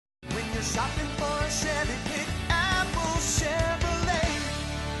you're shopping for a Chevy, pick Apple Chevrolet.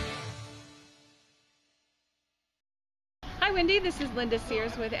 Hi Wendy, this is Linda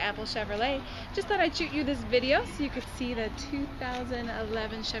Sears with Apple Chevrolet. Just thought I'd shoot you this video so you could see the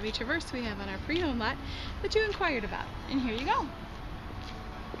 2011 Chevy Traverse we have on our pre-owned lot that you inquired about. And here you go.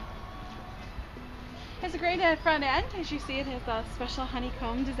 It has a great front end. As you see, it has a special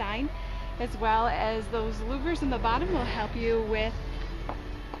honeycomb design, as well as those louvers in the bottom will help you with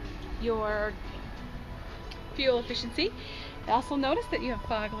your fuel efficiency. Also notice that you have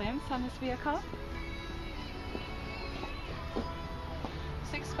fog lamps on this vehicle.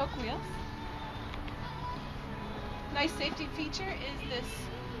 6-spoke wheels. Nice safety feature is this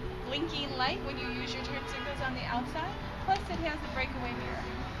blinking light when you use your turn signals on the outside. Plus it has a breakaway mirror.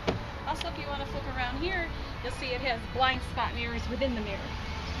 Also, if you want to flip around here, you'll see it has blind spot mirrors within the mirror.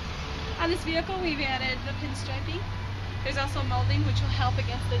 On this vehicle we've added the pinstriping. There's also molding which will help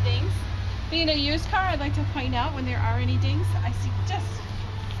against the dings. Being a used car, I'd like to point out when there are any dings, I see just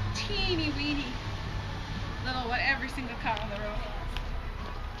teeny weeny little what every single car on the road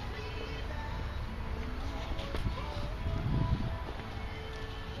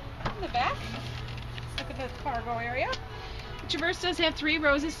has. In the back, let's look at the cargo area. The Traverse does have 3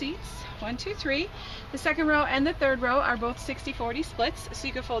 rows of seats, 1, 2, 3. The second row and the third row are both 60-40 splits, so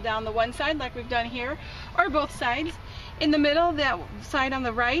you can fold down the one side like we've done here, or both sides. In the middle, that side on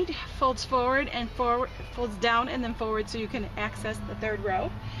the right folds forward and folds down and then forward, so you can access the third row.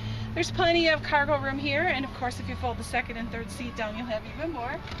 There's plenty of cargo room here, and of course if you fold the second and third seat down, you'll have even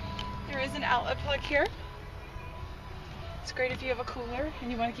more. There is an outlet plug here. It's great if you have a cooler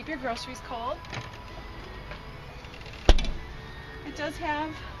and you want to keep your groceries cold. It does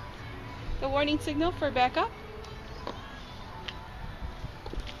have the warning signal for backup.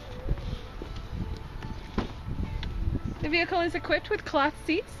 The vehicle is equipped with cloth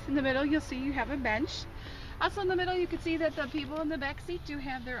seats. In the middle you'll see you have a bench. Also in the middle you can see that the people in the back seat do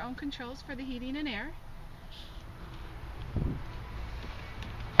have their own controls for the heating and air.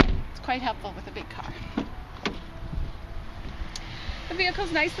 It's quite helpful with a big car. The vehicle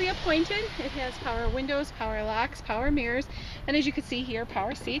is nicely appointed. It has power windows, power locks, power mirrors, and as you can see here,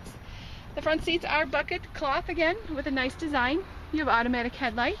 power seats. The front seats are bucket cloth again with a nice design. You have automatic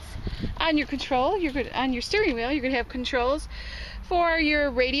headlights. On your on your steering wheel, you're going to have controls for your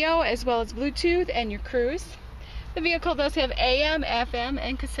radio as well as Bluetooth and your cruise. The vehicle does have AM, FM,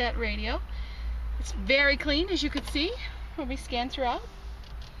 and cassette radio. It's very clean, as you can see when we scan throughout.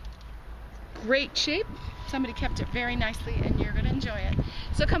 Great shape. Somebody kept it very nicely and you're going to enjoy it.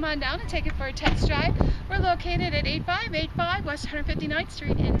 So come on down and take it for a test drive. We're located at 8585 West 159th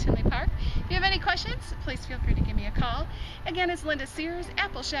Street in Tinley Park. If you have any questions, please feel free to give me a call. Again, it's Linda Sears,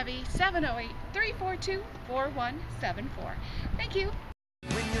 Apple Chevy, 708-342-4174. Thank you.